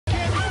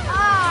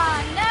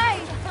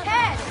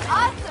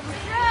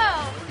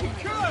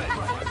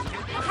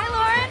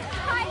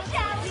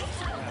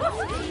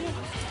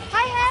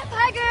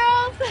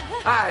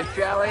Hi,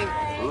 Shelley.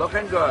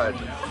 Looking good.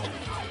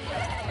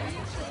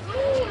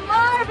 Hey,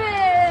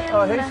 Marvin!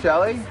 Oh, hey,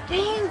 Shelley.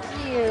 Thank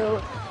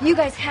you. You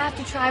guys have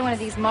to try one of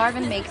these.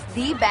 Marvin makes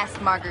the best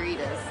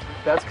margaritas.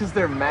 That's because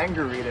they're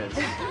mangaritas.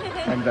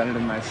 I invented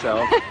them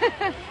myself.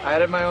 I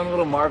added my own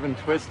little Marvin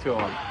twist to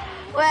them.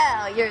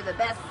 Well, you're the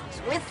best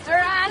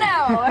twister I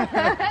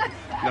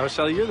know. No,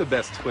 Shelley, you're the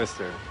best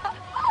twister.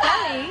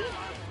 Shelley,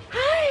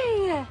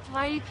 Hi.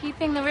 why are you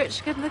keeping the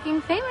rich,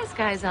 good-looking, famous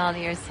guys all to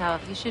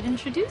yourself? You should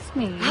introduce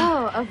me.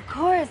 Oh, of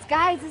course.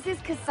 Guys, this is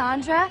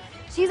Cassandra.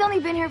 She's only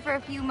been here for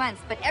a few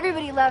months, but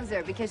everybody loves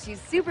her because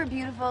she's super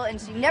beautiful and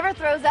she never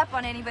throws up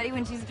on anybody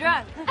when she's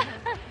drunk.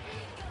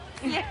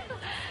 Yeah.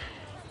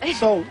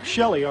 So,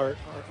 Shelley, are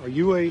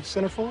you a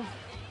centerfold?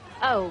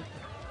 Oh,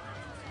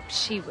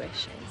 she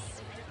wishes.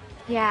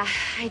 Yeah,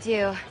 I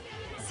do.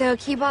 So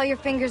keep all your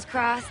fingers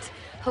crossed.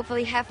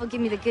 Hopefully Hef will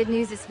give me the good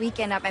news this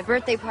weekend at my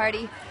birthday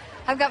party.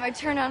 I've got my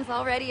turn-ons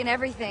all ready and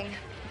everything.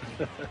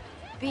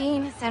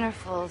 Being a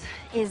centerfold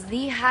is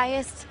the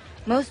highest,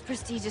 most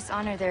prestigious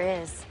honor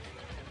there is.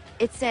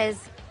 It says,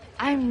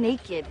 I'm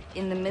naked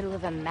in the middle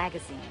of a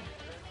magazine.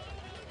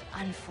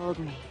 Unfold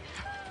me.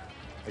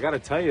 I gotta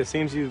tell you, it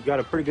seems you've got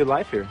a pretty good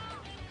life here.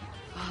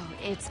 Oh,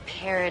 it's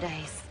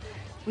paradise.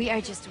 We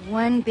are just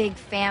one big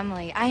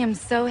family. I am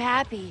so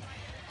happy.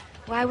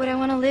 Why would I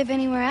want to live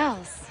anywhere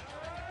else?